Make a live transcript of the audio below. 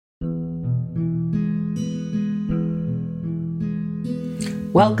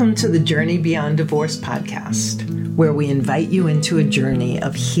Welcome to the Journey Beyond Divorce podcast, where we invite you into a journey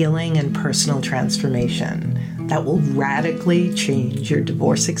of healing and personal transformation that will radically change your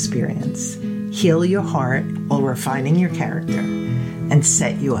divorce experience, heal your heart while refining your character, and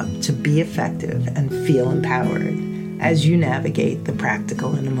set you up to be effective and feel empowered as you navigate the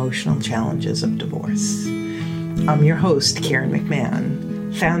practical and emotional challenges of divorce. I'm your host, Karen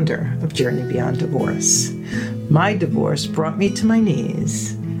McMahon, founder of Journey Beyond Divorce. My divorce brought me to my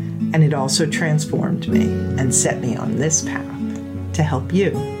knees, and it also transformed me and set me on this path to help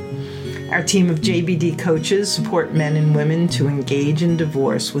you. Our team of JBD coaches support men and women to engage in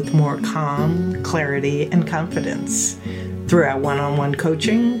divorce with more calm, clarity, and confidence through our one-on-one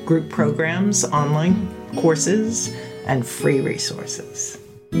coaching, group programs, online courses, and free resources.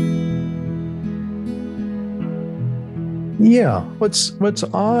 Yeah, what's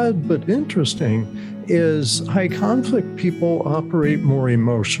odd but interesting is high conflict people operate more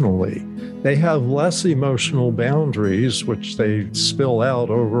emotionally. They have less emotional boundaries, which they spill out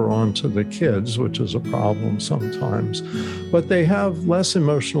over onto the kids, which is a problem sometimes. But they have less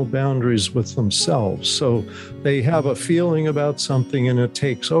emotional boundaries with themselves. So they have a feeling about something and it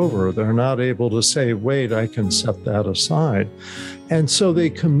takes over. They're not able to say, wait, I can set that aside. And so they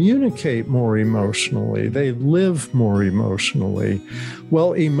communicate more emotionally. They live more emotionally.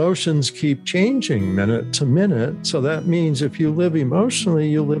 Well, emotions keep changing minute to minute. So that means if you live emotionally,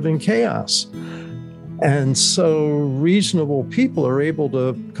 you live in chaos. And so reasonable people are able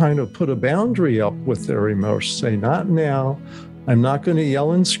to kind of put a boundary up with their emotions, say, not now. I'm not going to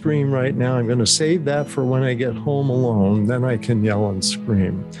yell and scream right now. I'm going to save that for when I get home alone. Then I can yell and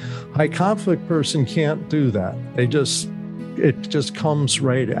scream. High conflict person can't do that. It just comes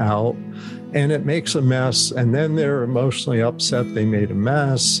right out and it makes a mess. And then they're emotionally upset they made a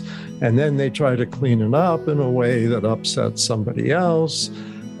mess. And then they try to clean it up in a way that upsets somebody else.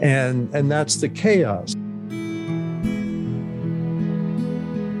 And that's the chaos.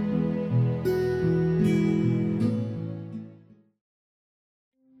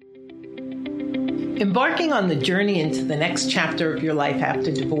 Embarking on the journey into the next chapter of your life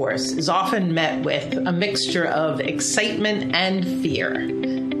after divorce is often met with a mixture of excitement and fear.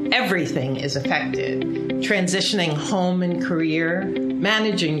 Everything is affected. Transitioning home and career,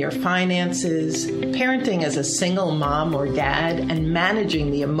 managing your finances, parenting as a single mom or dad, and managing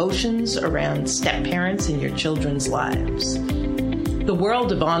the emotions around step-parents in your children's lives. The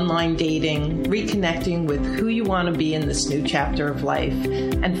world of online dating, reconnecting with who you want to be in this new chapter of life,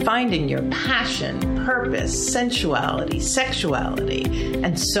 and finding your passion, purpose, sensuality, sexuality,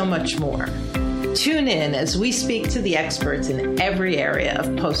 and so much more. Tune in as we speak to the experts in every area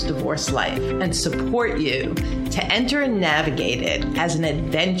of post-divorce life and support you to enter and navigate it as an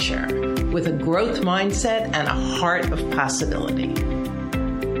adventure with a growth mindset and a heart of possibility.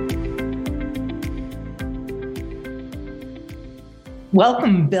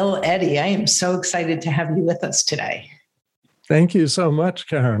 Welcome, Bill Eddy. I am so excited to have you with us today. Thank you so much,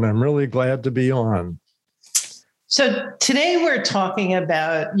 Karen. I'm really glad to be on. So today we're talking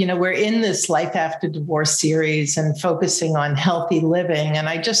about, we're in this Life After Divorce series and focusing on healthy living. And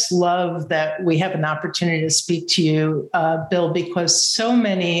I just love that we have an opportunity to speak to you, Bill, because so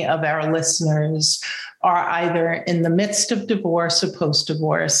many of our listeners are either in the midst of divorce or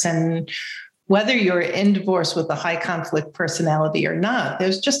post-divorce. And whether you're in divorce with a high conflict personality or not,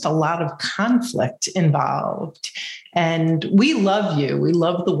 there's just a lot of conflict involved. And we love you. We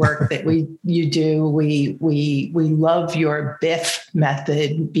love the work that you do. We love your BIFF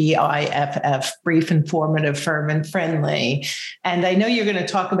method, BIFF, brief, informative, firm, and friendly. And I know you're going to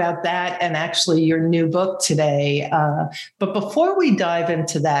talk about that and actually your new book today. But before we dive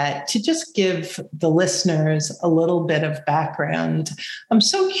into that, to just give the listeners a little bit of background, I'm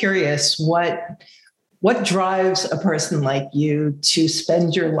so curious what drives a person like you to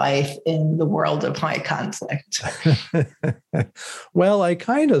spend your life in the world of high conflict? Well, I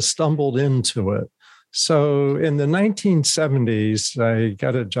kind of stumbled into it. So in the 1970s, I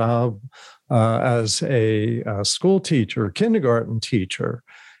got a job as a school teacher, kindergarten teacher.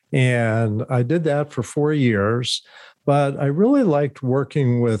 And I did that for 4 years. But I really liked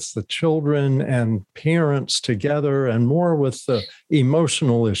working with the children and parents together and more with the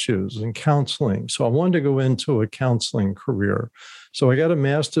emotional issues and counseling. So I wanted to go into a counseling career. So I got a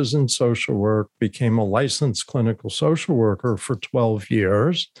master's in social work, became a licensed clinical social worker for 12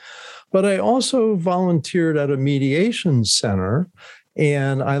 years. But I also volunteered at a mediation center.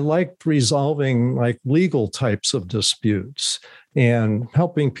 And I liked resolving legal types of disputes and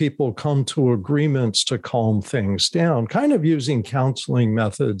helping people come to agreements to calm things down, kind of using counseling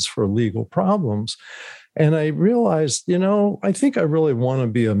methods for legal problems. And I realized, I think I really want to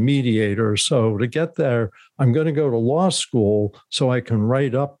be a mediator. So to get there, I'm going to go to law school so I can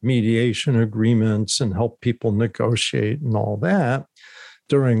write up mediation agreements and help people negotiate and all that.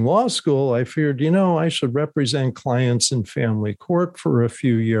 During law school, I figured, I should represent clients in family court for a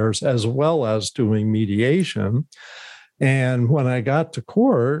few years, as well as doing mediation. And when I got to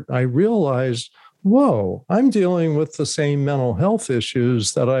court, I realized, whoa, I'm dealing with the same mental health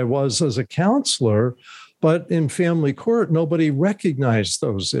issues that I was as a counselor, but in family court, nobody recognized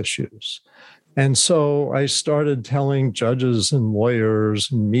those issues. And so I started telling judges and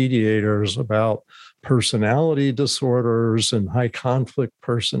lawyers and mediators about personality disorders and high conflict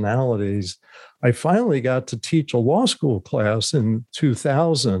personalities. I finally got to teach a law school class in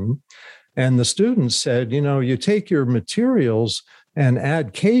 2000. And the students said, you take your materials and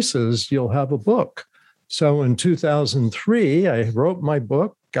add cases, you'll have a book. So in 2003, I wrote my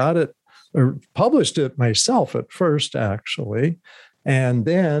book, got it, or published it myself at first, actually. And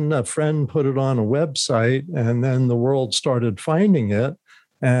then a friend put it on a website, and then the world started finding it,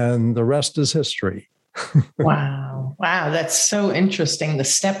 and the rest is history. Wow. That's so interesting. The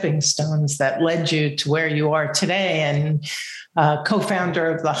stepping stones that led you to where you are today, and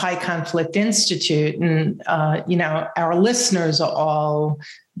co-founder of the High Conflict Institute. And, our listeners are all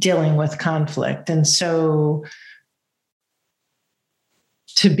dealing with conflict. And so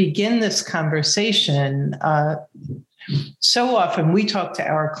to begin this conversation, so often we talk to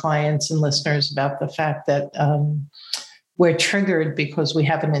our clients and listeners about the fact that we're triggered because we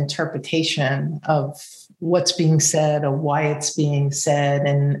have an interpretation of what's being said or why it's being said.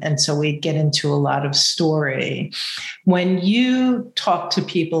 And so we get into a lot of story. When you talk to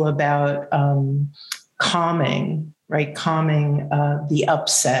people about calming the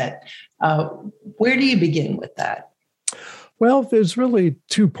upset, where do you begin with that? Well, there's really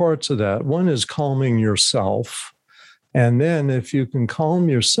two parts of that. One is calming yourself. And then if you can calm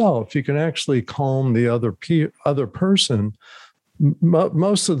yourself, you can actually calm the other person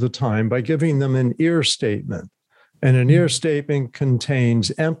most of the time by giving them an ear statement. And an ear statement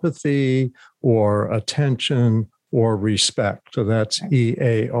contains empathy or attention or respect. So that's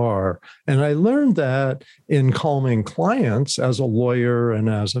EAR. And I learned that in calming clients as a lawyer and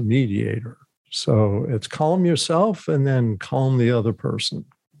as a mediator. So it's calm yourself and then calm the other person.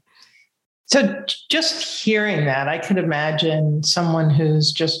 So just hearing that, I could imagine someone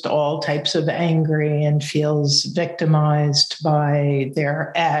who's just all types of angry and feels victimized by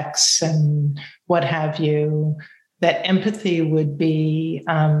their ex and what have you, that empathy would be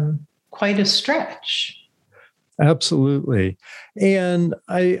quite a stretch. Absolutely. And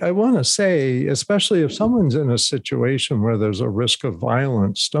I want to say, especially if someone's in a situation where there's a risk of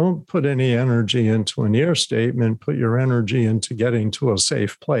violence, don't put any energy into an ear statement, put your energy into getting to a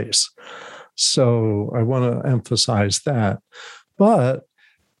safe place. So I want to emphasize that. But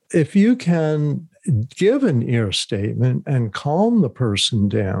if you can give an ear statement and calm the person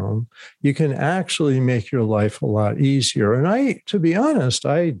down, you can actually make your life a lot easier. And to be honest,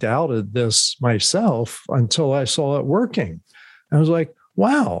 I doubted this myself until I saw it working. I was like,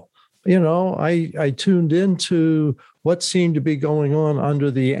 wow, I tuned into what seemed to be going on under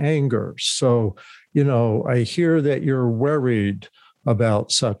the anger. So, I hear that you're worried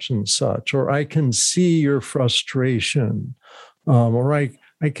about such and such, or I can see your frustration, or I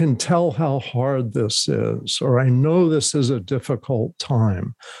can tell how hard this is, or I know this is a difficult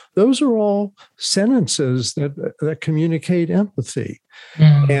time. Those are all sentences that communicate empathy.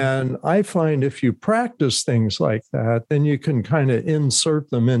 Mm-hmm. And I find if you practice things like that, then you can kind of insert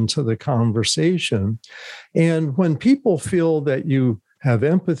them into the conversation. And when people feel that you have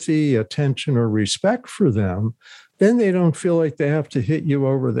empathy, attention, or respect for them, then they don't feel like they have to hit you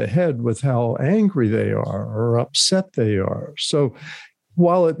over the head with how angry they are or upset they are. So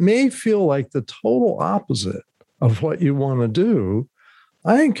while it may feel like the total opposite of what you want to do,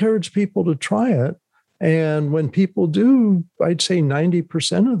 I encourage people to try it. And when people do, I'd say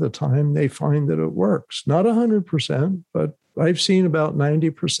 90% of the time, they find that it works. Not 100%, but I've seen about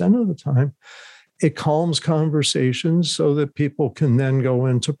 90% of the time. It calms conversations so that people can then go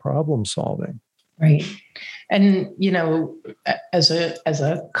into problem solving. Right. And, as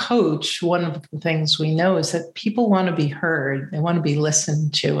a coach, one of the things we know is that people want to be heard. They want to be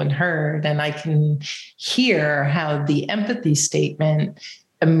listened to and heard. And I can hear how the empathy statement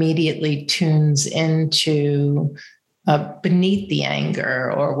immediately tunes into beneath the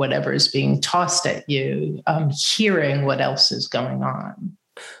anger or whatever is being tossed at you, hearing what else is going on.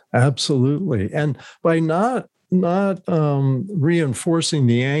 Absolutely. And by not reinforcing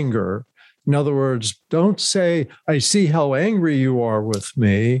the anger, In other words, don't say, I see how angry you are with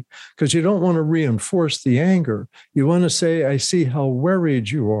me, because you don't want to reinforce the anger. You want to say, I see how worried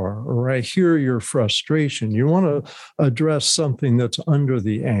you are, or I hear your frustration. You want to address something that's under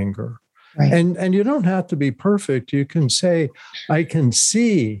the anger. Right. And you don't have to be perfect. You can say, I can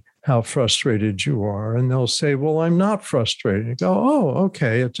see how frustrated you are. And they'll say, well, I'm not frustrated. You go, oh,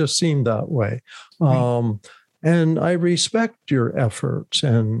 okay, it just seemed that way. Right. And I respect your efforts.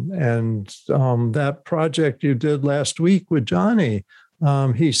 And that project you did last week with Johnny,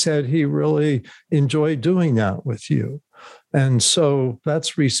 he said he really enjoyed doing that with you. And so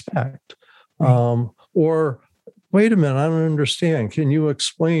that's respect. Right. Or, wait a minute, I don't understand. Can you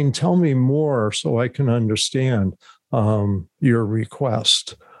explain? Tell me more so I can understand your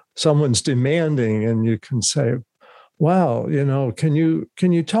request. Someone's demanding, and you can say, wow, can you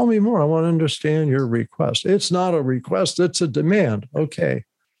tell me more? I want to understand your request. It's not a request, it's a demand. Okay,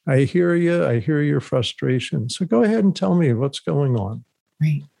 I hear you. I hear your frustration. So go ahead and tell me what's going on.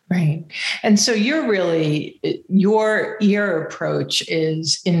 Right, right. And so your approach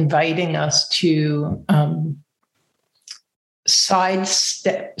is inviting us to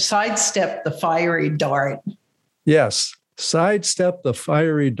sidestep the fiery dart. Yes, sidestep the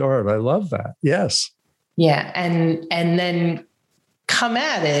fiery dart. I love that. Yes. Yeah. And then come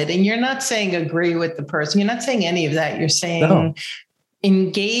at it. And you're not saying agree with the person. You're not saying any of that. You're saying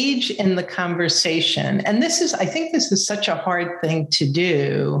engage in the conversation. And I think this is such a hard thing to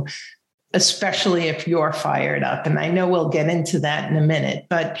do, especially if you're fired up. And I know we'll get into that in a minute.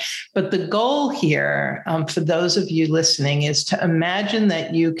 But the goal here, for those of you listening, is to imagine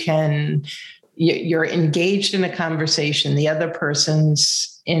that you're engaged in a conversation. The other person's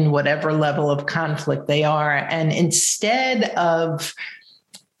in whatever level of conflict they are. And instead of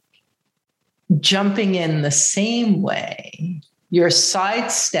jumping in the same way, you're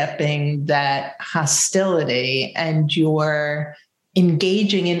sidestepping that hostility and you're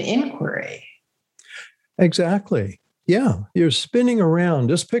engaging in inquiry. Exactly. Yeah. You're spinning around.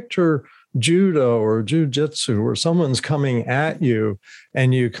 Just picture judo or jujitsu, where someone's coming at you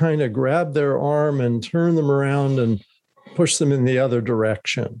and you kind of grab their arm and turn them around and push them in the other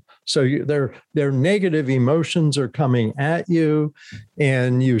direction. So their negative emotions are coming at you,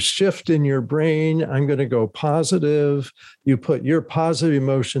 and you shift in your brain. I'm going to go positive. You put your positive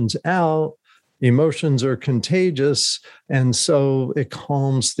emotions out. Emotions are contagious, and so it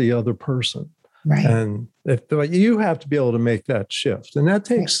calms the other person. Right. And you have to be able to make that shift. And that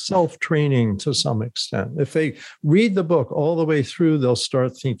takes self-training to some extent. If they read the book all the way through, they'll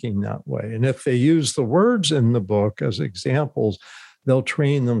start thinking that way. And if they use the words in the book as examples, they'll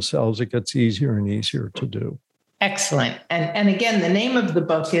train themselves. It gets easier and easier to do. Excellent. And again, the name of the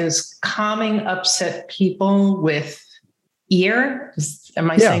book is Calming Upset People with Ear.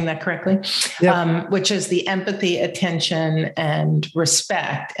 Am I saying that correctly? Yeah. Which is the empathy, attention, and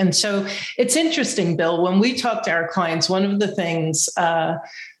respect. And so it's interesting, Bill, when we talk to our clients, one of the things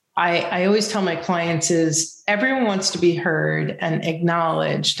I always tell my clients is everyone wants to be heard and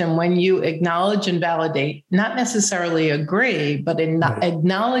acknowledged. And when you acknowledge and validate, not necessarily agree, but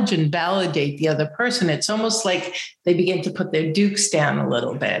acknowledge and validate the other person, it's almost like they begin to put their dukes down a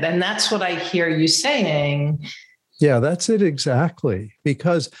little bit. And that's what I hear you saying. Yeah, that's it exactly.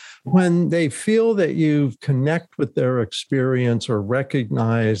 Because when they feel that you connect with their experience or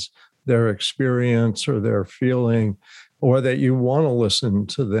recognize their experience or their feeling, or that you want to listen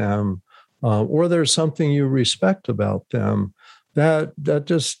to them, or there's something you respect about them, that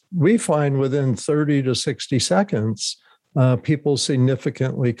just, we find within 30 to 60 seconds, people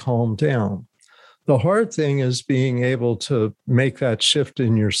significantly calm down. The hard thing is being able to make that shift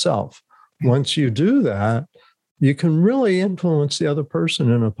in yourself. Once you do that, you can really influence the other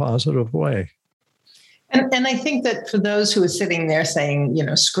person in a positive way. And I think that for those who are sitting there saying,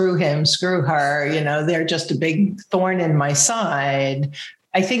 screw him, screw her, they're just a big thorn in my side,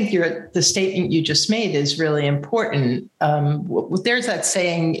 I think the statement you just made is really important. There's that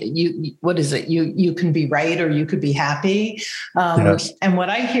saying, what is it? You can be right or you could be happy. Yes. And what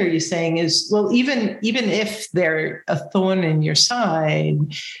I hear you saying is, well, even if they're a thorn in your side,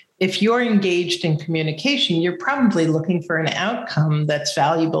 if you're engaged in communication, you're probably looking for an outcome that's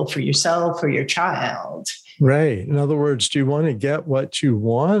valuable for yourself or your child. Right. In other words, do you want to get what you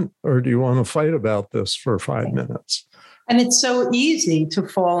want, or do you want to fight about this for 5 minutes? And it's so easy to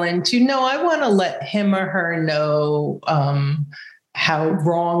fall into, no, I want to let him or her know how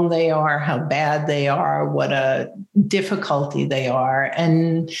wrong they are, how bad they are, what a difficulty they are.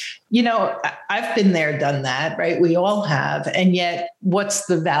 And, I've been there, done that, right? We all have. And yet what's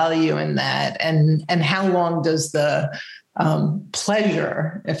the value in that? And how long does the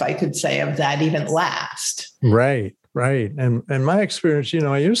pleasure, if I could say, of that even last. Right, right. And my experience,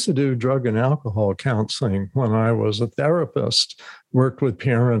 I used to do drug and alcohol counseling when I was a therapist, worked with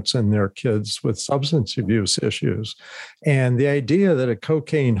parents and their kids with substance abuse issues. And the idea that a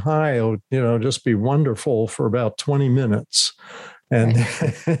cocaine high would, just be wonderful for about 20 minutes. And,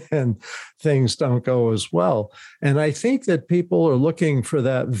 right. And things don't go as well. And I think that people are looking for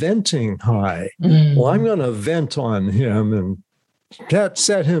that venting high. Well, I'm going to vent on him and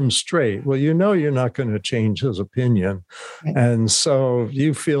set him straight. Well, you're not going to change his opinion. Right. And so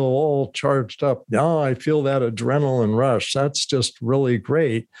you feel all charged up. Oh, I feel that adrenaline rush. That's just really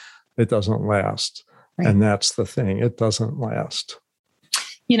great. It doesn't last. Right. And that's the thing. It doesn't last.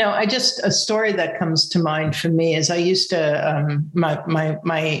 A story that comes to mind for me is I used to,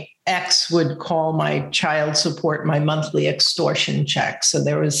 my ex would call my child support my monthly extortion check. So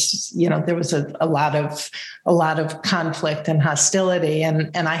there was a lot of conflict and hostility,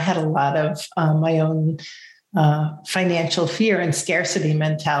 and I had a lot of my own financial fear and scarcity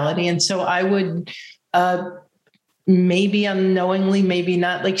mentality. And so I would maybe unknowingly, maybe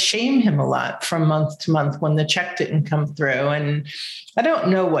not, like shame him a lot from month to month when the check didn't come through. And I don't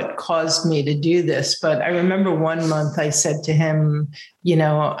know what caused me to do this, but I remember one month I said to him,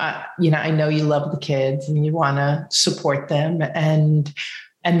 I know you love the kids and you want to support them, and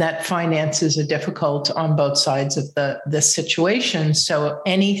that finances are difficult on both sides of the situation. So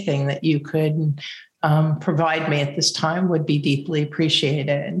anything that you could provide me at this time would be deeply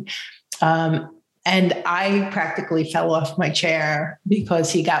appreciated. And I practically fell off my chair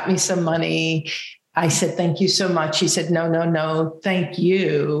because he got me some money. I said, thank you so much. He said, no, thank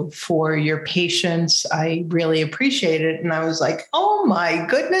you for your patience. I really appreciate it. And I was like, oh my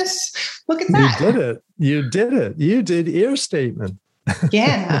goodness, look at that. You did it. You did ear statement.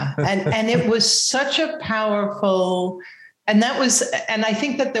 Yeah. And it was such a powerful, and I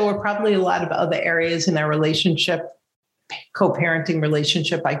think that there were probably a lot of other areas in our relationship, co-parenting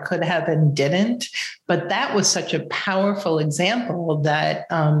relationship, I could have and didn't, but that was such a powerful example that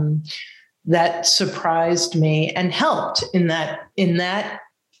that surprised me and helped on that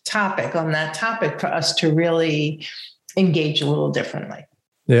topic for us to really engage a little differently.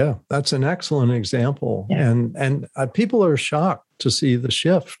 Yeah, that's an excellent example. Yeah. And people are shocked to see the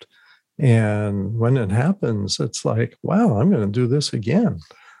shift. And when it happens, it's like, wow, I'm going to do this again.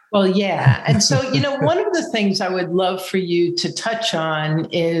 Well, yeah. And so, one of the things I would love for you to touch on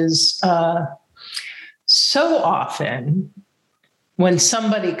is so often when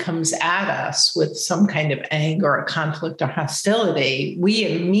somebody comes at us with some kind of anger or conflict or hostility, we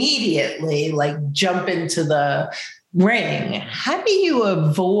immediately jump into the ring. How do you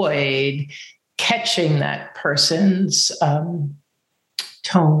avoid catching that person's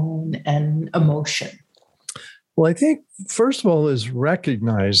tone and emotion? Well, I think, first of all, is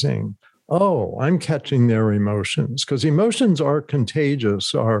recognizing, I'm catching their emotions, because emotions are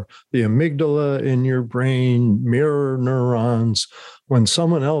contagious, are the amygdala in your brain, mirror neurons. When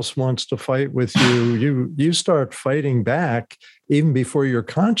someone else wants to fight with you start fighting back even before you're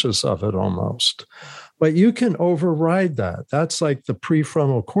conscious of it almost. But you can override that. That's like the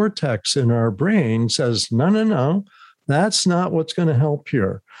prefrontal cortex in our brain says, no, that's not what's going to help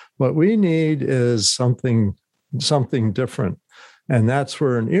here. What we need is something different. And that's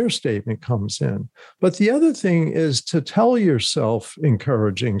where an ear statement comes in. But the other thing is to tell yourself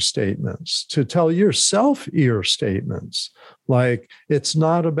encouraging statements, to tell yourself ear statements, like, it's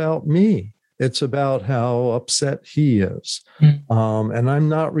not about me. It's about how upset he is. And I'm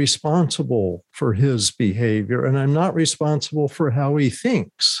not responsible for his behavior, and I'm not responsible for how he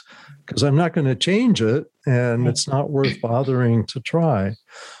thinks, because I'm not going to change it, and it's not worth bothering to try.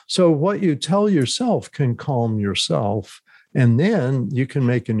 So what you tell yourself can calm yourself, and then you can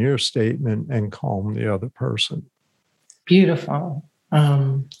make an ear statement and calm the other person. Beautiful.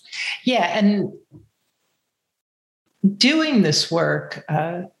 Yeah. And doing this work,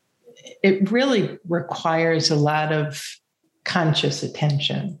 it really requires a lot of conscious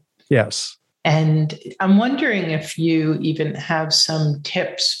attention. Yes. And I'm wondering if you even have some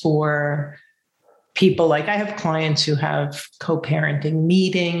tips for people. Like, I have clients who have co-parenting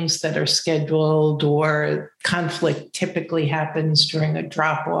meetings that are scheduled, or conflict typically happens during a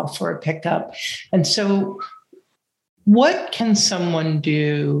drop-off or a pickup. And so what can someone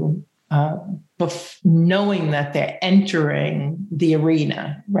do knowing that they're entering the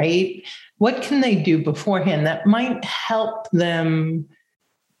arena, right? What can they do beforehand that might help them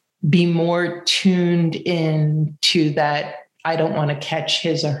be more tuned in to that, I don't want to catch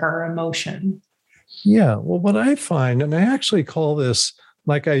his or her emotion? Yeah. Well, what I find, and I actually call this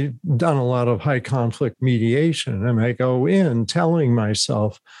like I've done a lot of high conflict mediation, and I go in telling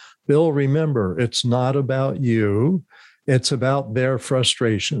myself, Bill, remember, it's not about you. It's about their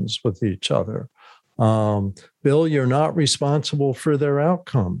frustrations with each other. Bill, you're not responsible for their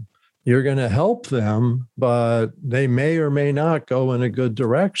outcome. You're going to help them, but they may or may not go in a good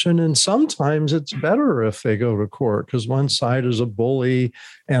direction. And sometimes it's better if they go to court because one side is a bully,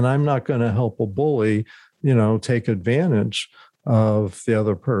 and I'm not going to help a bully, take advantage of the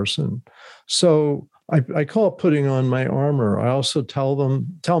other person. So I call it putting on my armor. I also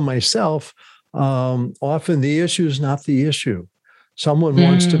tell myself, often the issue is not the issue. Someone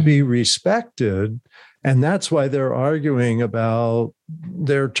wants to be respected, and that's why they're arguing about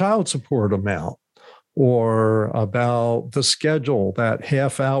their child support amount or about the schedule, that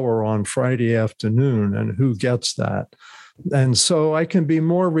half hour on Friday afternoon, and who gets that. And so I can be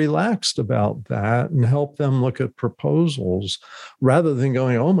more relaxed about that and help them look at proposals rather than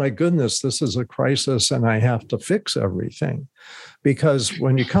going, oh my goodness, this is a crisis and I have to fix everything. Because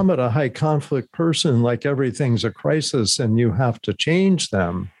when you come at a high conflict person, like everything's a crisis and you have to change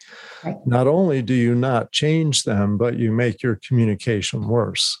them, right. Not only do you not change them, but you make your communication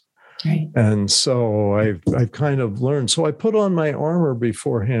worse. Right. And so I've kind of learned. So I put on my armor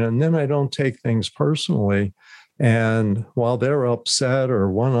beforehand, and then I don't take things personally. And while they're upset or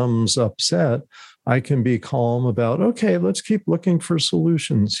one of them's upset, I can be calm about, okay, let's keep looking for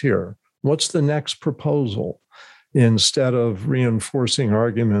solutions here. What's the next proposal? Instead of reinforcing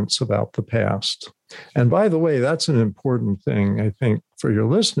arguments about the past. And by the way, that's an important thing, I think, for your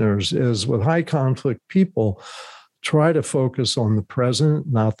listeners, is with high conflict people, try to focus on the present,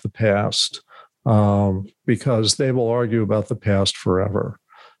 not the past, because they will argue about the past forever.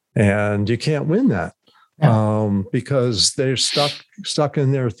 And you can't win that. Because they're stuck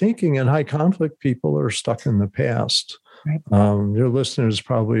in their thinking, and high conflict people are stuck in the past. Right. Your listeners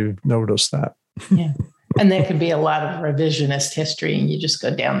probably noticed that. Yeah. And there can be a lot of revisionist history, and you just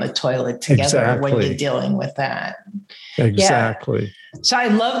go down the toilet together when you're dealing with that. Exactly. Yeah. So I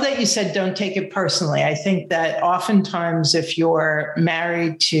love that you said don't take it personally. I think that oftentimes if you're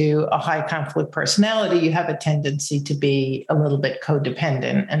married to a high conflict personality, you have a tendency to be a little bit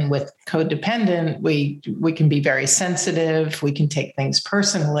codependent. And with codependent, we can be very sensitive. We can take things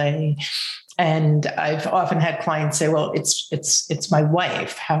personally. And I've often had clients say, well, it's my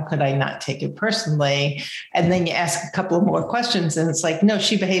wife. How could I not take it personally? And then you ask a couple of more questions and it's like, no,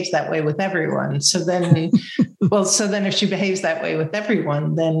 she behaves that way with everyone. So then if she behaves that way with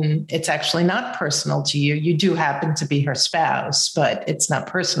everyone, then it's actually not personal to you. You do happen to be her spouse, but it's not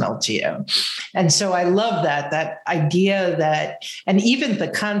personal to you. And so I love that idea that, and even the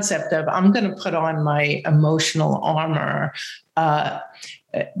concept of, I'm going to put on my emotional armor,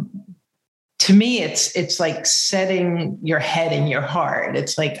 to me, it's like setting your head in your heart.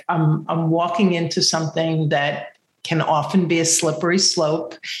 It's like I'm walking into something that can often be a slippery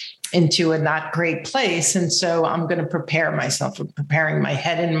slope into a not great place. And so I'm going to prepare myself. I'm preparing my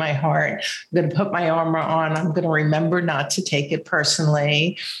head and my heart. I'm going to put my armor on. I'm going to remember not to take it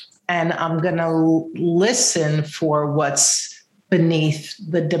personally. And I'm going to listen for what's beneath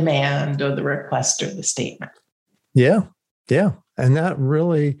the demand or the request or the statement. Yeah. Yeah. And that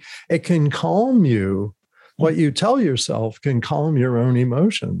really, it can calm you. What you tell yourself can calm your own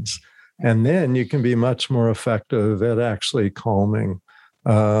emotions. And then you can be much more effective at actually calming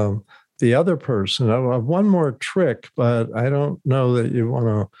the other person. I have one more trick, but I don't know that you want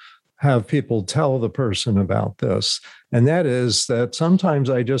to have people tell the person about this. And that is that sometimes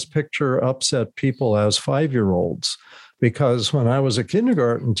I just picture upset people as 5-year-olds. Because when I was a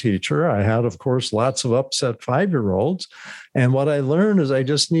kindergarten teacher, I had, of course, lots of upset 5-year-olds. And what I learned is I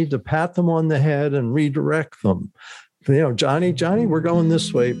just need to pat them on the head and redirect them. Johnny, we're going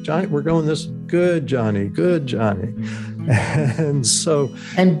this way. Johnny, we're going this. Good, Johnny. Good, Johnny.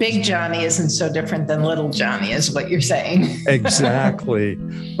 And big Johnny isn't so different than little Johnny, is what you're saying. Exactly.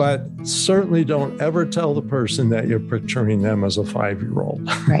 But certainly don't ever tell the person that you're picturing them as a 5-year-old.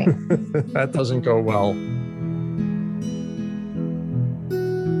 Right. That doesn't go well.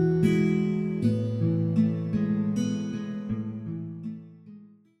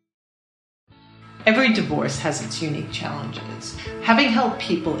 Every divorce has its unique challenges. Having helped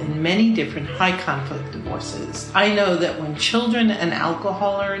people in many different high conflict divorces, I know that when children and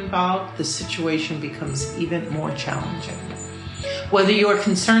alcohol are involved, the situation becomes even more challenging. Whether you are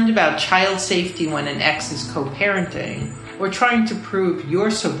concerned about child safety when an ex is co-parenting or trying to prove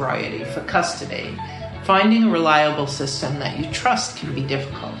your sobriety for custody, finding a reliable system that you trust can be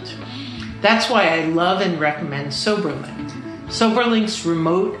difficult. That's why I love and recommend SoberLint. SoberLink's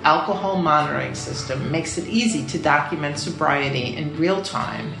remote alcohol monitoring system makes it easy to document sobriety in real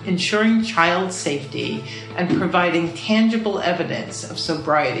time, ensuring child safety and providing tangible evidence of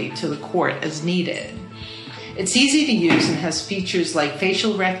sobriety to the court as needed. It's easy to use and has features like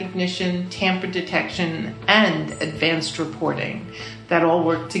facial recognition, tamper detection, and advanced reporting that all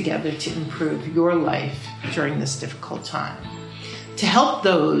work together to improve your life during this difficult time. To help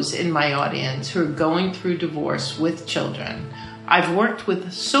those in my audience who are going through divorce with children, I've worked with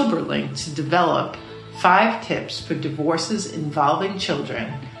SoberLink to develop 5 tips for divorces involving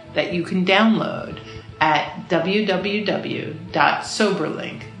children that you can download at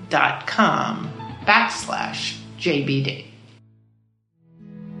www.soberlink.com/JBD.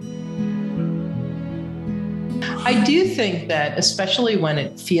 I do think that, especially when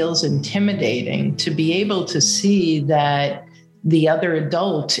it feels intimidating, to be able to see that the other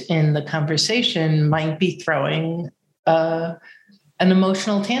adult in the conversation might be throwing an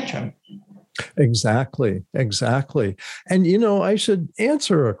emotional tantrum. Exactly. And, I should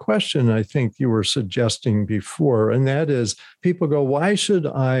answer a question I think you were suggesting before, and that is people go, why should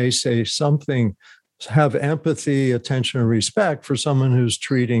I say something, have empathy, attention, and respect for someone who's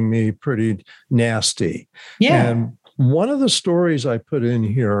treating me pretty nasty? Yeah. And one of the stories I put in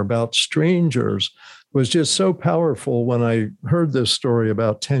here about strangers was just so powerful when I heard this story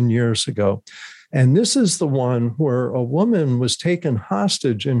about 10 years ago. And this is the one where a woman was taken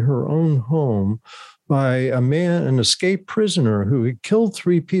hostage in her own home by an escaped prisoner who had killed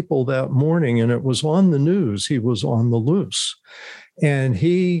 3 people that morning, and it was on the news. He was on the loose. And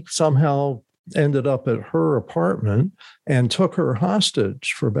he somehow ended up at her apartment and took her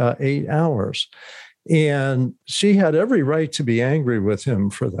hostage for about 8 hours. And she had every right to be angry with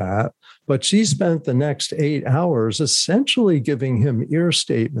him for that. But she spent the next 8 hours essentially giving him ear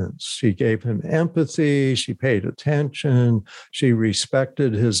statements. She gave him empathy. She paid attention. She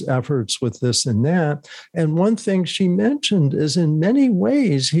respected his efforts with this and that. And one thing she mentioned is in many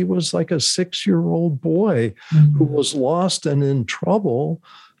ways, he was like a 6-year-old boy who was lost and in trouble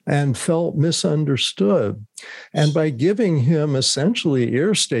and felt misunderstood. And by giving him essentially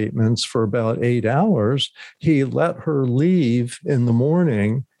ear statements for about 8 hours, he let her leave in the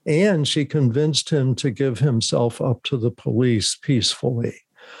morning, and she convinced him to give himself up to the police peacefully.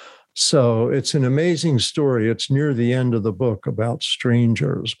 So it's an amazing story. It's near the end of the book about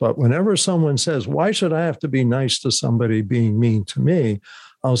strangers. But whenever someone says, why should I have to be nice to somebody being mean to me?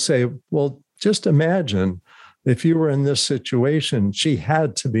 I'll say, well, just imagine if you were in this situation, she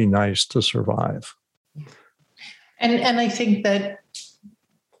had to be nice to survive. And I think that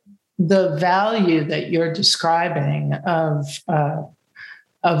the value that you're describing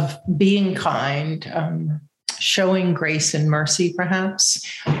of being kind, showing grace and mercy, perhaps,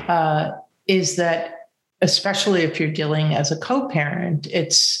 is that, especially if you're dealing as a co-parent,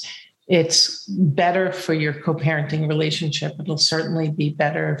 it's better for your co-parenting relationship. It'll certainly be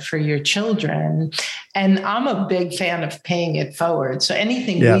better for your children. And I'm a big fan of paying it forward. So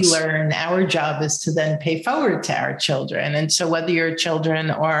anything we learn, our job is to then pay forward to our children. And so whether your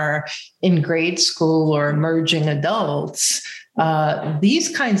children are in grade school or emerging adults, these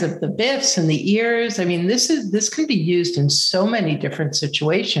kinds of the biffs and the ears, I mean, this can be used in so many different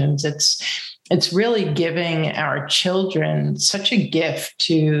situations. It's really giving our children such a gift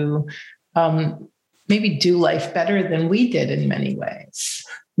to maybe do life better than we did in many ways.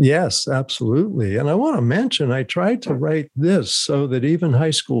 Yes, absolutely. And I want to mention, I tried to write this so that even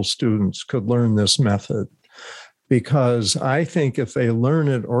high school students could learn this method, because I think if they learn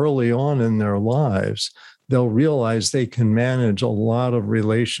it early on in their lives, they'll realize they can manage a lot of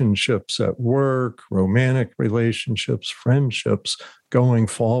relationships at work, romantic relationships, friendships going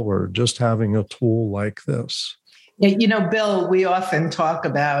forward, just having a tool like this. Yeah, Bill, we often talk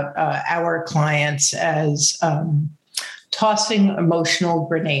about our clients as tossing emotional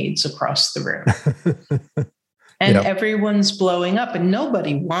grenades across the room. And everyone's blowing up, and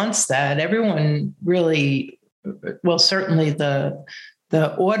nobody wants that. Everyone really, well, certainly the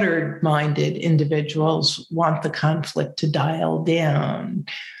ordered-minded individuals want the conflict to dial down.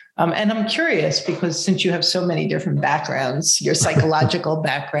 And I'm curious, because since you have so many different backgrounds, your psychological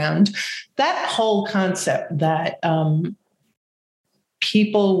background, that whole concept that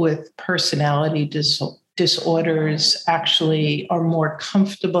people with personality disorders actually are more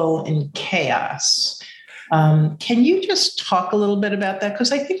comfortable in chaos. Can you just talk a little bit about that?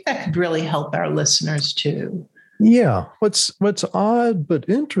 Because I think that could really help our listeners too. Yeah. What's odd but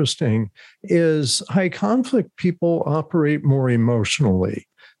interesting is high conflict people operate more emotionally.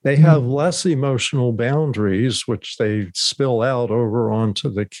 They have less emotional boundaries, which they spill out over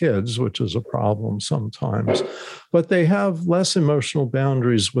onto the kids, which is a problem sometimes. but they have less emotional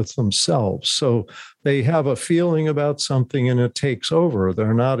boundaries with themselves. So they have a feeling about something and it takes over.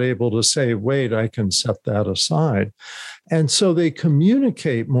 They're not able to say, wait, I can set that aside. And so they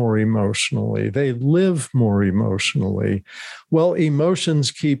communicate more emotionally. They live more emotionally. Well,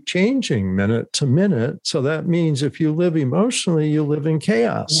 emotions keep changing minute to minute. So that means if you live emotionally, you live in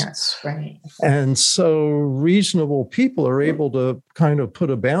chaos. Yes, right. And so reasonable people are able to kind of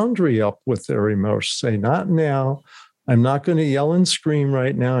put a boundary up with their emotions, say, not now. I'm not going to yell and scream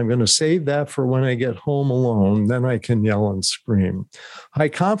right now. I'm going to save that for when I get home alone. Then I can yell and scream. High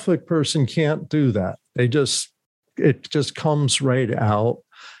conflict person can't do that. It just comes right out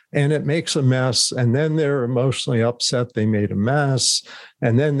and it makes a mess. And then they're emotionally upset they made a mess.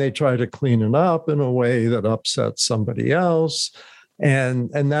 And then they try to clean it up in a way that upsets somebody else. And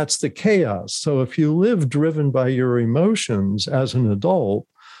that's the chaos. So if you live driven by your emotions as an adult,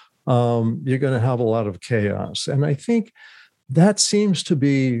 you're going to have a lot of chaos. And I think that seems to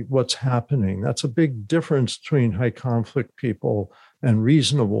be what's happening. That's a big difference between high conflict people and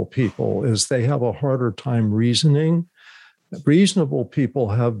reasonable people, is they have a harder time reasoning. Reasonable people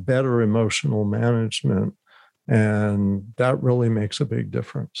have better emotional management, and that really makes a big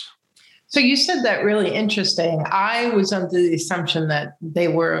difference. So you said that really interesting. I was under the assumption that they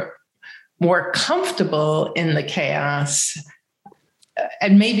were more comfortable in the chaos,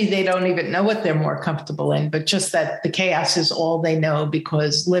 and maybe they don't even know what they're more comfortable in, but just that the chaos is all they know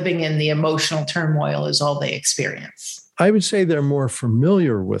because living in the emotional turmoil is all they experience. I would say they're more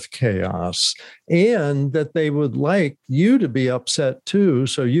familiar with chaos, and that they would like you to be upset too,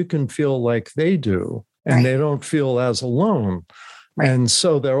 so you can feel like they do, and Right. they don't feel as alone. Right. And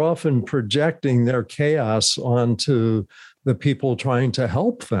so they're often projecting their chaos onto the people trying to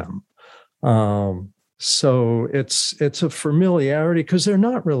help them. So it's a familiarity because they're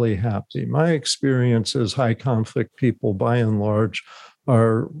not really happy. My experience is high conflict people, by and large,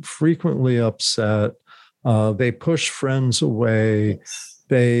 are frequently upset. They push friends away.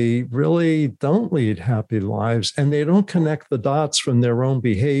 They really don't lead happy lives, and they don't connect the dots from their own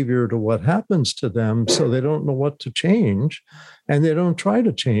behavior to what happens to them. So they don't know what to change, and they don't try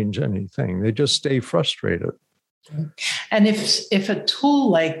to change anything. They just stay frustrated. And if a tool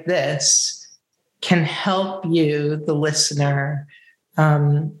like this can help you, the listener,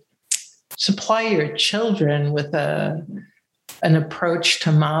 supply your children with an approach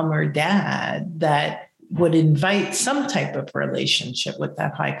to mom or dad that would invite some type of relationship with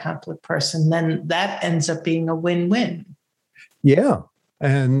that high conflict person, then that ends up being a win-win. Yeah.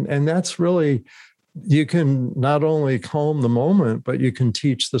 And that's really, you can not only calm the moment, but you can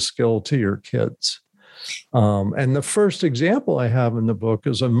teach the skill to your kids. And the first example I have in the book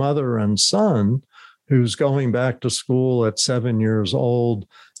is a mother and son who's going back to school at 7 years old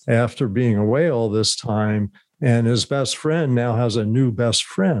after being away all this time. And his best friend now has a new best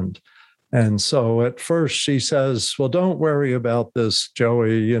friend. And so at first she says, well, don't worry about this,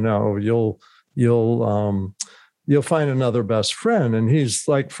 Joey, you'll find another best friend. And he's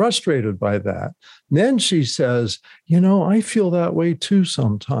like frustrated by that. And then she says, I feel that way too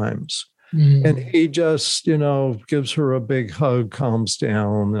sometimes. Mm. And he just, gives her a big hug, calms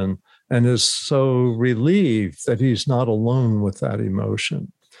down, and is so relieved that he's not alone with that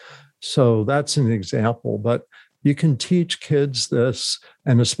emotion. So that's an example. But you can teach kids this,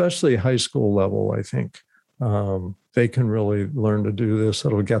 and especially high school level, I think they can really learn to do this.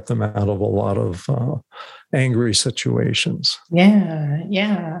 It'll get them out of a lot of angry situations.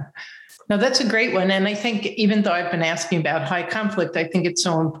 Yeah. No, that's a great one. And I think even though I've been asking about high conflict, I think it's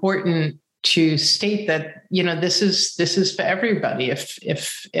so important to state that, this is for everybody.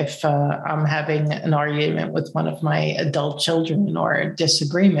 If I'm having an argument with one of my adult children or a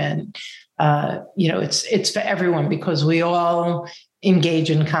disagreement, it's for everyone, because we all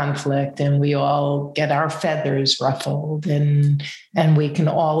engage in conflict and we all get our feathers ruffled and we can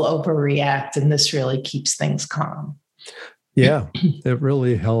all overreact. And this really keeps things calm. Yeah, it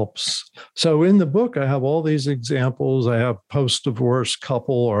really helps. So in the book, I have all these examples. I have post-divorce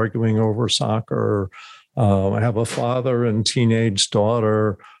couple arguing over soccer. I have a father and teenage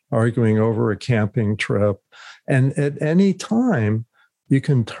daughter arguing over a camping trip. And at any time, you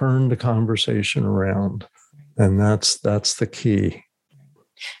can turn the conversation around. And that's the key.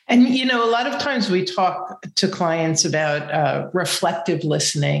 And, a lot of times we talk to clients about reflective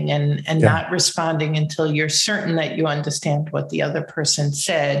listening and not responding until you're certain that you understand what the other person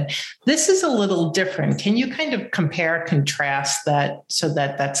said. This is a little different. Can you kind of compare, contrast that so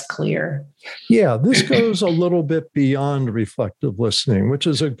that that's clear? Yeah, this goes a little bit beyond reflective listening, which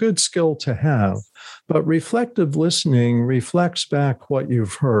is a good skill to have. But reflective listening reflects back what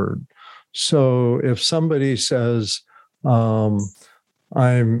you've heard. So if somebody says, I'm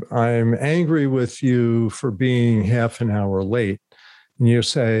angry with you for being half an hour late, and you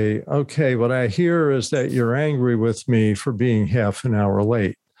say, okay, what I hear is that you're angry with me for being half an hour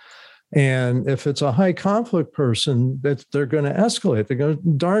late. And if it's a high conflict person, that they're going to escalate. They're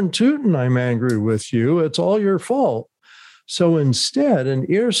going, darn tootin', I'm angry with you. It's all your fault. So instead, an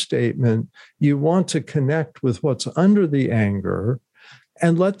ear statement, you want to connect with what's under the anger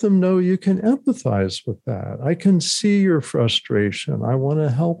and let them know you can empathize with that. I can see your frustration. I want to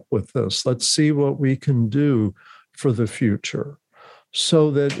help with this. Let's see what we can do for the future.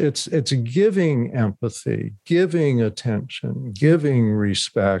 So that it's giving empathy, giving attention, giving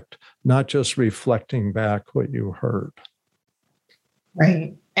respect, not just reflecting back what you heard.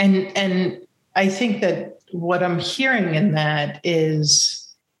 Right. And I think that what I'm hearing in that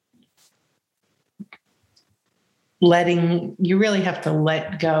is you really have to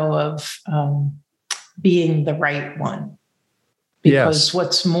let go of being the right one. Because yes.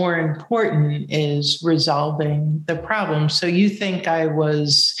 What's more important is resolving the problem. So you think I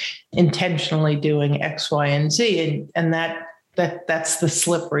was intentionally doing X, Y, and Z, and that's the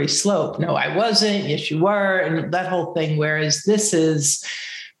slippery slope. No, I wasn't. Yes, you were, and that whole thing. Whereas this is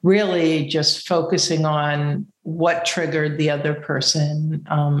really just focusing on what triggered the other person,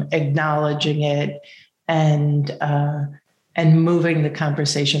 acknowledging it, and moving the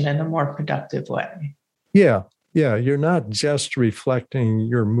conversation in a more productive way. Yeah. Yeah, you're not just reflecting,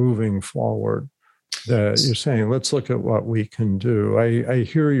 you're moving forward. That you're saying, let's look at what we can do. I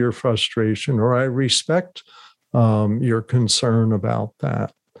hear your frustration, or I respect your concern about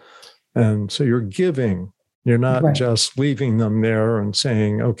that. And so you're giving. You're not right. Just leaving them there and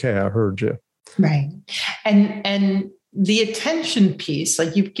saying, okay, I heard you. Right. And the attention piece,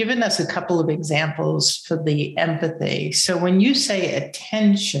 like you've given us a couple of examples for the empathy. So when you say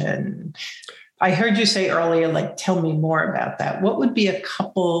attention, I heard you say earlier, like, tell me more about that. What would be a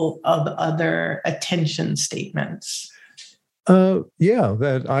couple of other attention statements?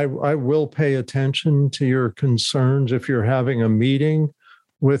 That I will pay attention to your concerns. If you're having a meeting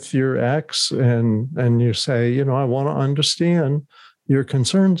with your ex and you say, I want to understand your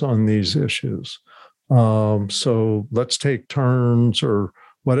concerns on these issues. So let's take turns or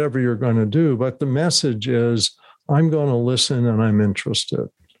whatever you're going to do. But the message is, I'm going to listen and I'm interested.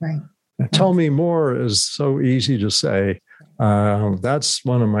 Right. Tell me more is so easy to say. That's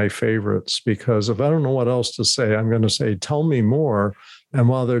one of my favorites, because if I don't know what else to say, I'm going to say, tell me more. And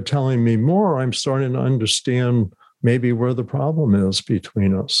while they're telling me more, I'm starting to understand maybe where the problem is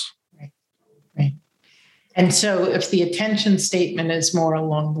between us. Right. And so if the attention statement is more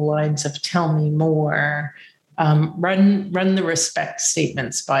along the lines of tell me more, run the respect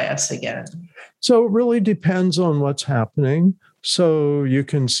statements by us again. So it really depends on what's happening. So you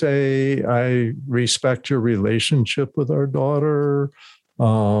can say, I respect your relationship with our daughter.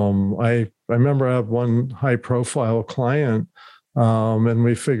 I remember I have one high-profile client, and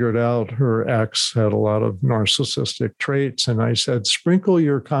we figured out her ex had a lot of narcissistic traits. And I said, sprinkle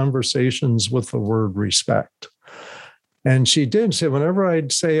your conversations with the word respect. And she did. So whenever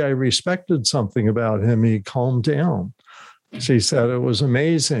I'd say I respected something about him, he calmed down. She said it was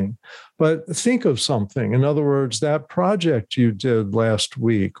amazing. But think of something. In other words, that project you did last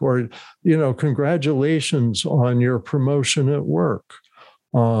week, or, congratulations on your promotion at work.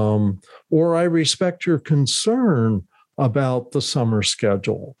 Or I respect your concern about the summer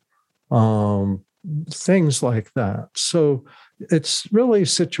schedule. Things like that. So it's really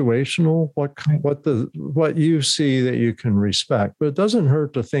situational, what you see that you can respect. But it doesn't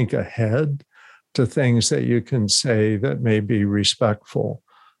hurt to think ahead to things that you can say that may be respectful.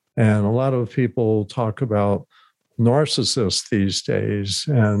 And a lot of people talk about narcissists these days,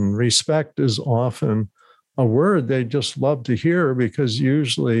 and respect is often a word they just love to hear, because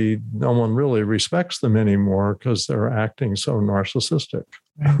usually no one really respects them anymore because they're acting so narcissistic.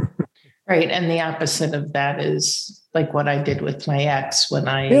 Right. And the opposite of that is like what I did with my ex when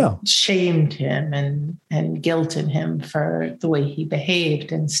I shamed him and guilted him for the way he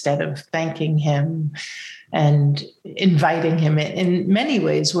behaved, instead of thanking him and inviting him. In many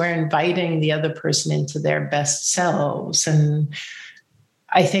ways, we're inviting the other person into their best selves. And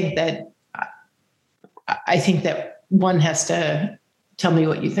I think that one has to tell me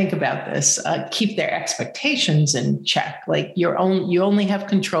what you think about this. Keep their expectations in check. Like you only have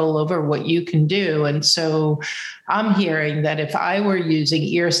control over what you can do. And so I'm hearing that if I were using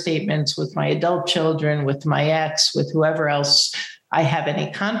ear statements with my adult children, with my ex, with whoever else I have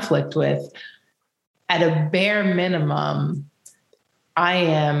any conflict with, at a bare minimum, I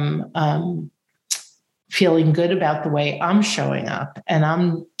am feeling good about the way I'm showing up, and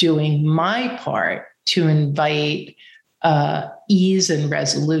I'm doing my part to invite ease and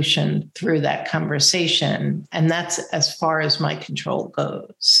resolution through that conversation. And that's as far as my control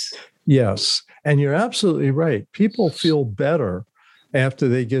goes. Yes. And you're absolutely right. People feel better after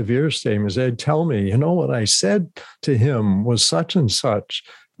they give ear statements. They'd tell me, you know, what I said to him was such and such.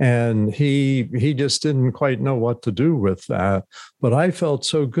 And he just didn't quite know what to do with that. But I felt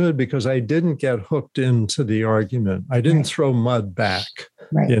so good because I didn't get hooked into the argument. I didn't throw mud back.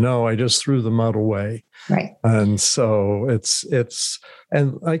 Right. You know, I just threw the mud away. Right. And so it's,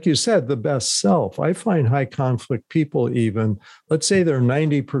 and like you said, the best self. I find high conflict people, even, let's say they're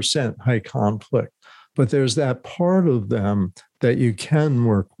 90% high conflict, but there's that part of them that you can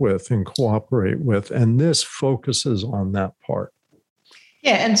work with and cooperate with. And this focuses on that part.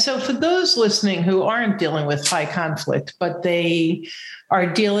 Yeah. And so for those listening who aren't dealing with high conflict, but they are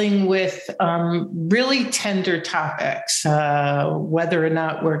dealing with really tender topics, whether or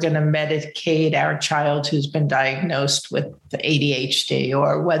not we're going to medicate our child who's been diagnosed with ADHD,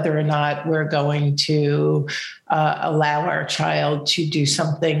 or whether or not we're going to allow our child to do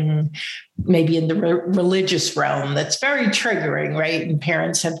something maybe in the religious realm that's very triggering, right? And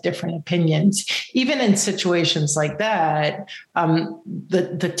parents have different opinions. Even in situations like that,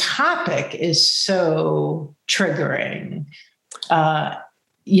 the topic is so triggering.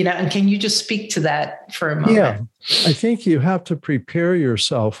 And can you just speak to that for a moment? Yeah, I think you have to prepare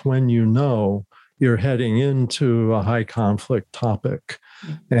yourself when you know you're heading into a high conflict topic.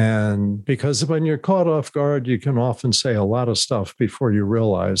 And because when you're caught off guard, you can often say a lot of stuff before you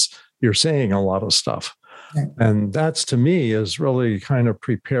realize you're saying a lot of stuff. And that's, to me, is really kind of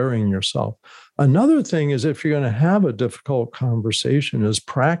preparing yourself. Another thing is, if you're going to have a difficult conversation, is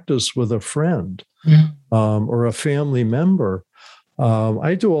practice with a friend or a family member.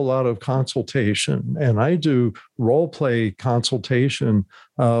 I do a lot of consultation, and I do role play consultation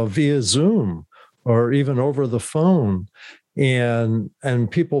via Zoom or even over the phone. And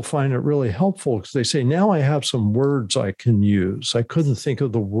people find it really helpful because they say, now I have some words I can use. I couldn't think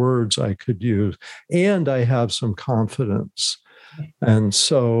of the words I could use, and I have some confidence. And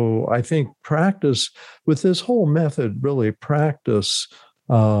so I think practice with this whole method, really practice.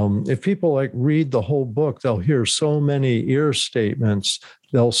 If people read the whole book, they'll hear so many ear statements,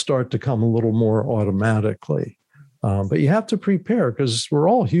 they'll start to come a little more automatically. But you have to prepare because we're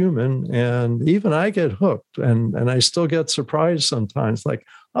all human, and even I get hooked, and I still get surprised sometimes, like,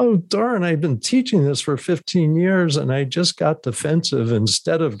 oh, darn, I've been teaching this for 15 years and I just got defensive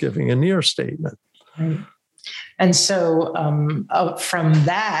instead of giving an ear statement. Right. And so from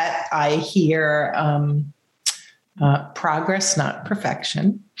that, I hear progress, not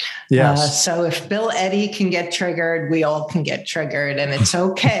perfection. Yes. So if Bill Eddy can get triggered, we all can get triggered, and it's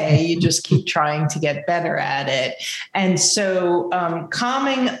okay. You just keep trying to get better at it. And so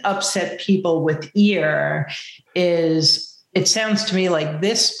calming upset people with ear is, it sounds to me like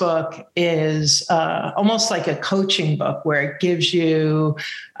this book is almost like a coaching book where it gives you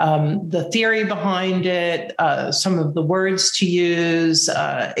the theory behind it, some of the words to use,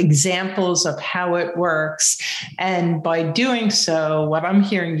 examples of how it works. And by doing so, what I'm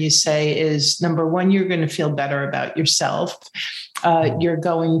hearing you say is, number one, you're going to feel better about yourself. You're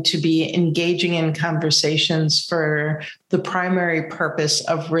going to be engaging in conversations for the primary purpose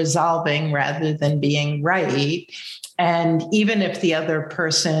of resolving rather than being right. And even if the other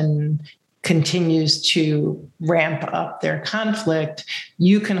person continues to ramp up their conflict,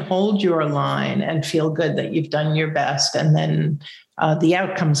 you can hold your line and feel good that you've done your best. And then the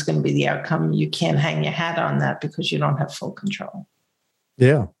outcome is going to be the outcome. You can't hang your hat on that because you don't have full control.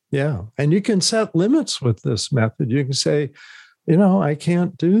 Yeah, yeah. And you can set limits with this method. You can say, I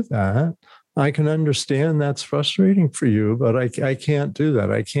can't do that. I can understand that's frustrating for you, but I can't do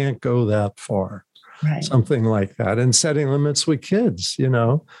that. I can't go that far. Right. Something like that. And setting limits with kids, I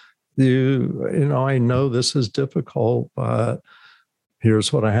know this is difficult, but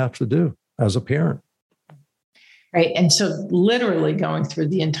here's what I have to do as a parent. Right. And so literally going through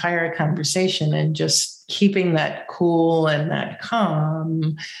the entire conversation and just keeping that cool and that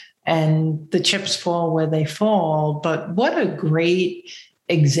calm, and the chips fall where they fall. But what a great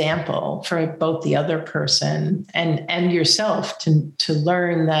example for both the other person and yourself to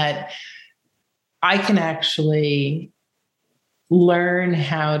learn that I can actually learn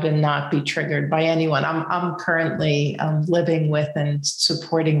how to not be triggered by anyone. I'm currently living with and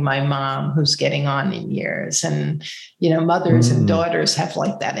supporting my mom, who's getting on in years. And, mothers and daughters have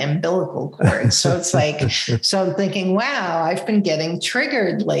that umbilical cord. So it's so I'm thinking, wow, I've been getting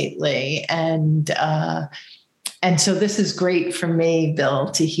triggered lately. And And so this is great for me, Bill,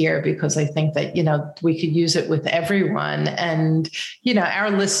 to hear, because I think that, we could use it with everyone. And,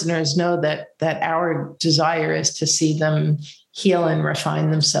 our listeners know that our desire is to see them heal and refine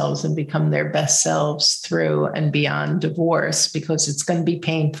themselves and become their best selves through and beyond divorce, because it's going to be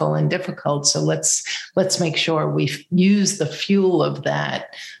painful and difficult. So let's make sure we use the fuel of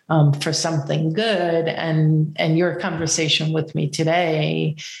that for something good. And your conversation with me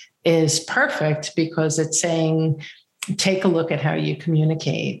today is perfect, because it's saying, take a look at how you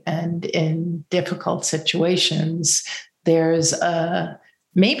communicate. And in difficult situations, there's a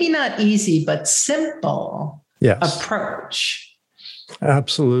maybe not easy, but simple approach.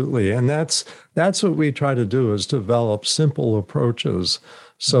 Absolutely. And that's what we try to do, is develop simple approaches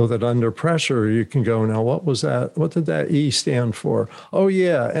so that under pressure you can go, now, what was that? What did that E stand for? Oh,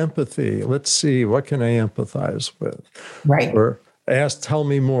 yeah, empathy. Let's see, what can I empathize with? Right. Or tell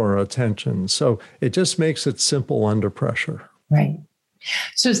me more, attention. So it just makes it simple under pressure. Right.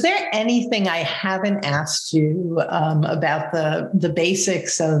 So is there anything I haven't asked you about the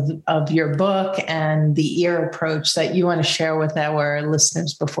basics of your book and the EAR approach that you want to share with our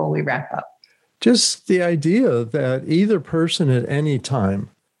listeners before we wrap up? Just the idea that either person at any time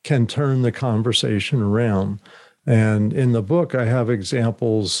can turn the conversation around. And in the book, I have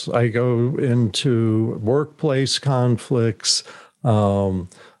examples. I go into workplace conflicts,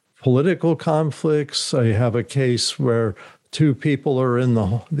 political conflicts. I have a case where two people are in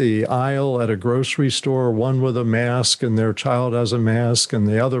the aisle at a grocery store, one with a mask and their child has a mask, and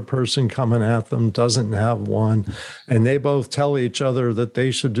the other person coming at them doesn't have one. And they both tell each other that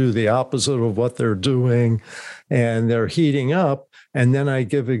they should do the opposite of what they're doing, and they're heating up. And then I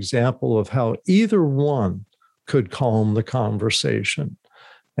give example of how either one could calm the conversation.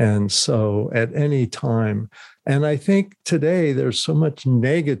 And so at any time, and I think today there's so much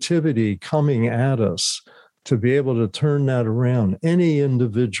negativity coming at us. To be able to turn that around, any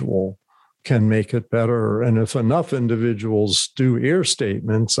individual can make it better. And if enough individuals do EAR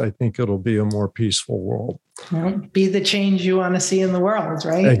statements, I think it'll be a more peaceful world. Well, be the change you want to see in the world,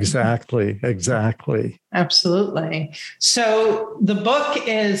 right? Exactly. Absolutely. So the book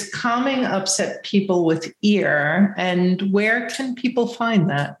is Calming Upset People with EAR. And where can people find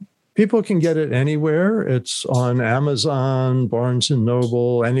that? People can get it anywhere. It's on Amazon, Barnes &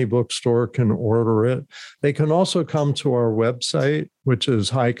 Noble, any bookstore can order it. They can also come to our website, which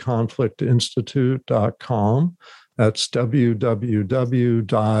is highconflictinstitute.com. That's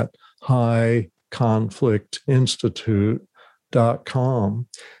www.highconflictinstitute.com.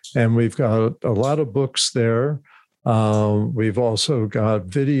 And we've got a lot of books there. We've also got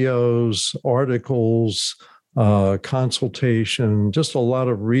videos, articles, consultation, just a lot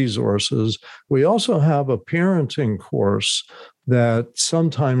of resources. We also have a parenting course that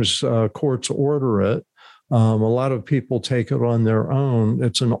sometimes courts order it. A lot of people take it on their own.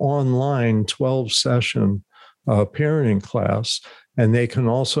 It's an online 12-session parenting class, and they can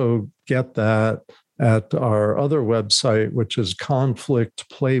also get that at our other website, which is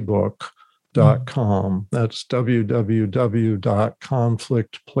conflictplaybook.com. That's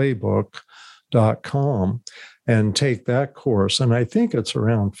www.conflictplaybook.com, and take that course. And I think it's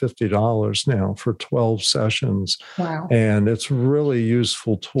around $50 now for 12 sessions. Wow. And it's really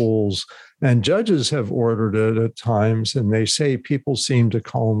useful tools. And judges have ordered it at times, and they say people seem to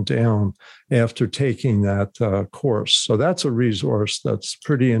calm down after taking that course. So that's a resource that's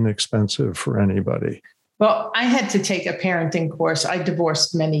pretty inexpensive for anybody. Well, I had to take a parenting course. I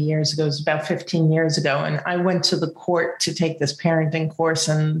divorced many years ago. It was about 15 years ago. And I went to the court to take this parenting course.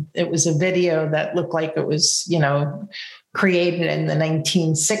 And it was a video that looked like it was, created in the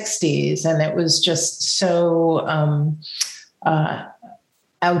 1960s. And it was just so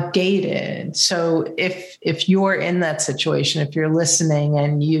outdated. So if you're in that situation, if you're listening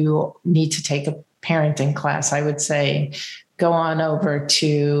and you need to take a parenting class, I would say, go on over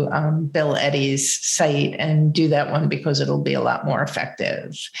to Bill Eddy's site and do that one, because it'll be a lot more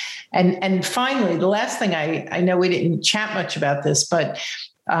effective. And finally, the last thing, I know we didn't chat much about this, but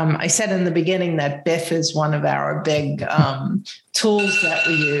I said in the beginning that BIF is one of our big tools that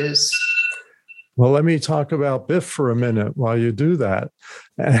we use. Well, let me talk about BIF for a minute while you do that.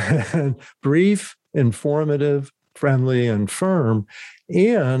 And brief, informative, friendly, and firm.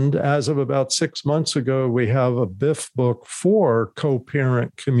 And as of about 6 months ago, we have a BIF book for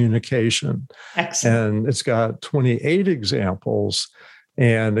co-parent communication. Excellent. And it's got 28 examples.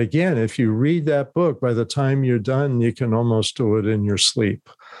 And again, if you read that book, by the time you're done, you can almost do it in your sleep.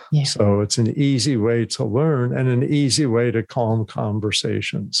 Yeah. So it's an easy way to learn and an easy way to calm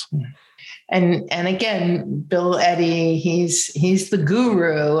conversations. Yeah. And again, Bill Eddy, he's the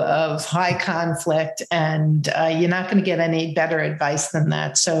guru of high conflict, and you're not going to get any better advice than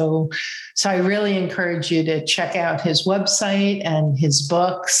that. So I really encourage you to check out his website and his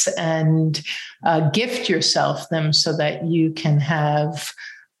books and gift yourself them so that you can have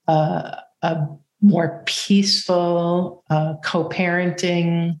a more peaceful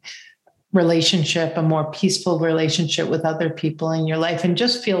co-parenting relationship, a more peaceful relationship with other people in your life, and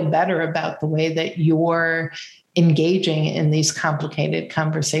just feel better about the way that you're engaging in these complicated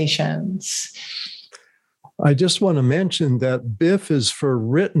conversations. I just want to mention that BIF is for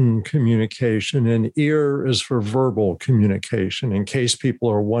written communication and EAR is for verbal communication, in case people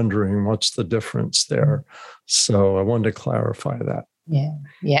are wondering what's the difference there. So I wanted to clarify that. Yeah.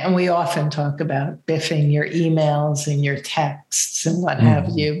 And we often talk about biffing your emails and your texts and what have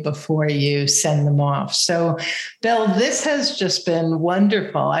you before you send them off. So, Bill, this has just been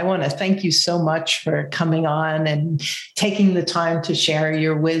wonderful. I want to thank you so much for coming on and taking the time to share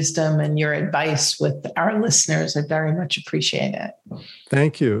your wisdom and your advice with our listeners. I very much appreciate it.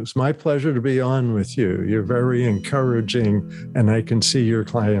 Thank you. It's my pleasure to be on with you. You're very encouraging, and I can see your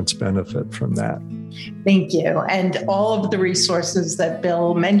clients benefit from that. Thank you. And all of the resources that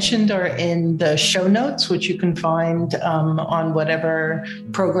Bill mentioned are in the show notes, which you can find on whatever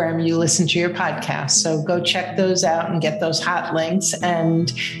program you listen to your podcast. So go check those out and get those hot links,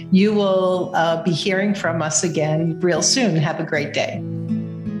 and you will be hearing from us again real soon. Have a great day.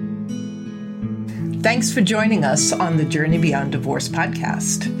 Thanks for joining us on the Journey Beyond Divorce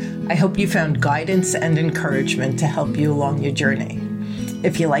podcast. I hope you found guidance and encouragement to help you along your journey.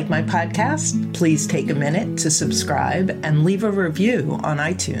 If you like my podcast, please take a minute to subscribe and leave a review on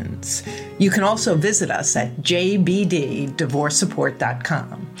iTunes. You can also visit us at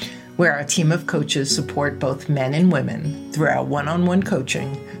jbddivorcesupport.com, where our team of coaches support both men and women through our one-on-one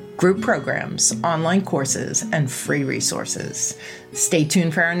coaching, group programs, online courses, and free resources. Stay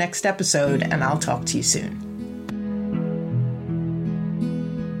tuned for our next episode, and I'll talk to you soon.